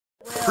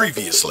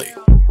Previously.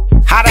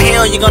 How the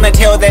hell you gonna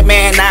tell that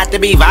man not to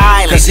be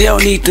violent? Cause he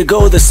don't need to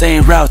go the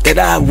same route that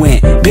I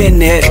went. Been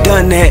there,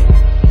 done that.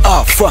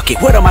 Oh, fuck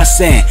it, what am I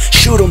saying?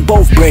 Shoot them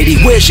both, Brady,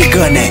 where's your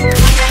gun at?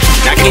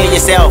 Now kill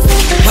yourself.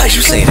 Why'd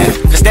you say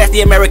that? Cause that's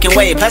the American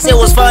way, plus it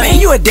was funny. Man,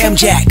 you a damn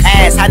jack.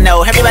 Ass, I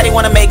know, everybody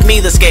wanna make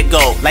me the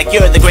scapegoat, like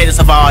you're the greatest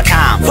of all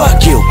time.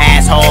 Fuck you,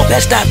 asshole.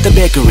 Let's stop the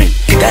bickering.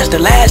 That's the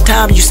last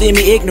time you see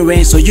me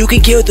ignorant, so you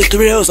can kill the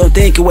thrills on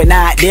thinking we're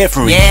not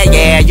different.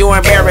 Yeah, you're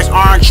embarrassed,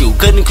 aren't you?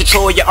 Couldn't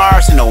control your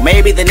arsenal.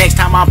 Maybe the next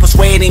time I'm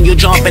persuading you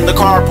jump in the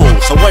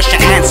carpool. So what's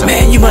your answer?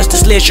 Man, you must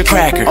have slit your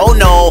cracker. Oh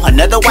no,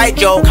 another white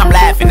joke, I'm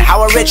laughing,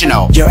 how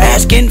original. You're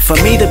asking for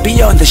me to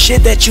be on the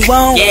shit that you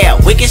own? Yeah,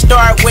 we can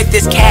start with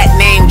this cat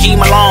named G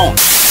Malone.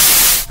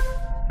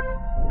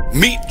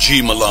 Meet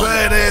G Malone,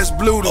 Badass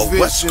Blue Division. a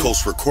West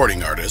Coast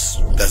recording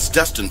artist that's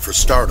destined for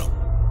stardom.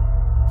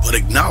 But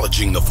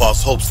acknowledging the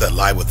false hopes that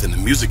lie within the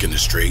music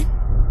industry,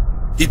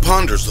 he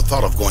ponders the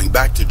thought of going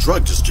back to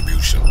drug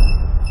distribution.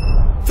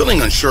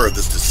 Feeling unsure of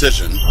this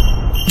decision,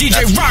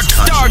 DJ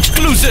Rockstar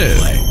exclusive.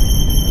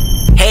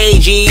 Hey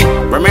G,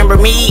 remember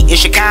me?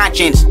 It's your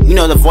conscience. You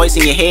know the voice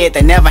in your head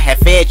that never had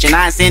fed your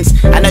nonsense.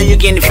 I know you're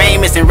getting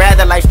famous and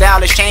rather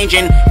lifestyle is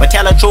changing, but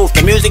tell the truth,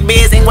 the music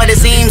biz ain't what it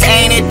seems,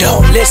 ain't it?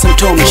 Don't listen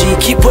to me, G.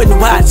 Keep putting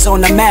Watts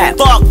on the map.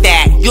 Fuck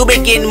that. You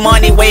been getting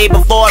money way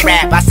before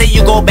rap. I say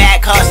you go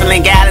back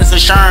hustling gallons of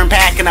Sherm,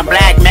 packing a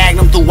black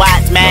Magnum through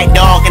Watts, Mag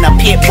Dog, and a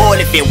pit bull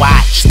if you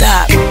watch.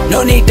 Stop.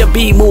 No need to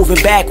be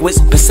moving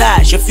backwards.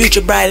 Besides, your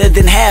future brighter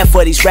than half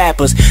of these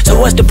rappers. So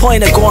what's the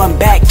point of going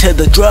back to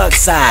the drug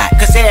side?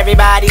 Cause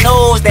everybody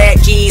knows that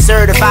G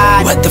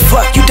certified. What the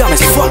fuck? You dumb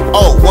as fuck.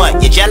 Oh,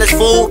 what? You jealous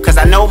fool? Cause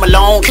I know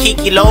Malone,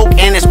 Kiki Loke,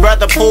 and his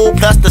brother Pool,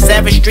 plus the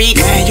 7th Street.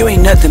 Man, you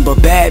ain't nothing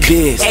but bad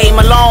biz. Hey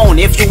Malone,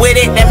 if you with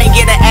it, let me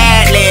get an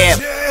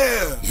ad-lib.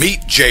 Yeah.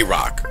 Meet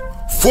J-Rock,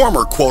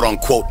 former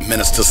quote-unquote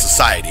menace to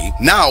society,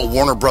 now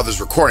Warner Brothers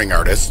recording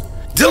artist.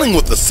 Dealing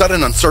with the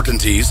sudden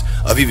uncertainties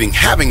of even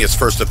having his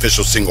first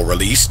official single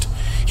released,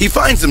 he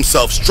finds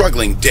himself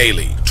struggling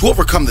daily to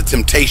overcome the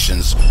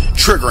temptations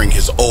triggering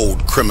his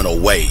old criminal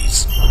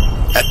ways.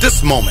 At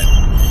this moment,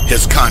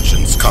 his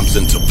conscience comes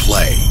into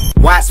play.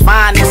 Watts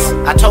finest,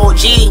 I told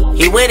G,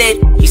 he with it.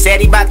 He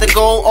said he about to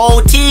go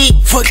OT.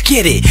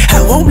 Forget it,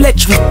 I won't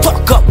let you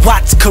fuck up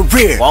Watts'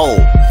 career.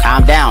 Whoa,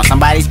 calm down,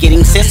 somebody's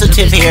getting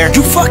sensitive here.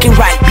 You fucking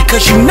right,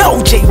 because you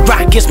know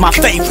J-Rock is my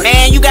favorite.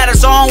 Man, you got a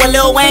song with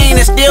Lil Wayne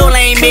and still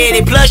ain't made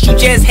it. Plus you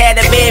just had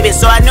a baby,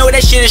 so I know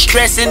that shit is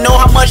stressing. Know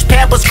how much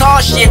Pampers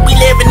cost, shit, we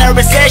live in a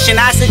recession.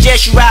 I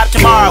suggest you rap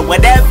tomorrow,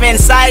 whatever in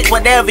sight,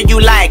 whatever you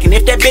like. And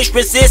if that bitch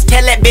resists,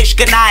 tell that bitch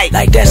goodnight.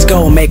 Like that's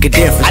gonna make a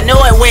difference. I know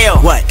it will.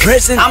 What,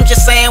 prison? I'm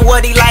just saying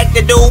what he like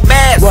to do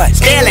best. What?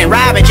 Stealing,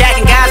 robbing,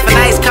 jacking guys for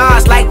nice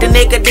cars like the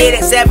nigga did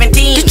at 17.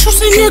 Did you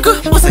say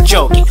nigga? It was a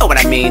joke, you know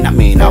what I mean.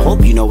 I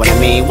hope you know what I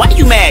mean. Why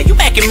you mad? You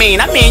acting mean.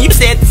 I mean, you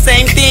said the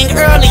same thing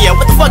earlier.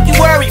 What the fuck you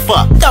worried for?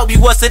 Thought we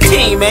was a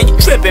team, man. You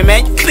tripping,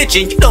 man. You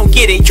bitching. You don't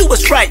get it. You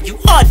was right. You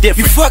are different.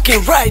 You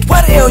fucking right.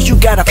 Why the hell you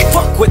gotta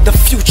fuck with the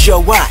future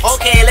Watts?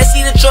 Okay, let's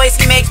see the choice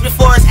he makes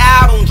before his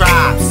album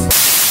drops.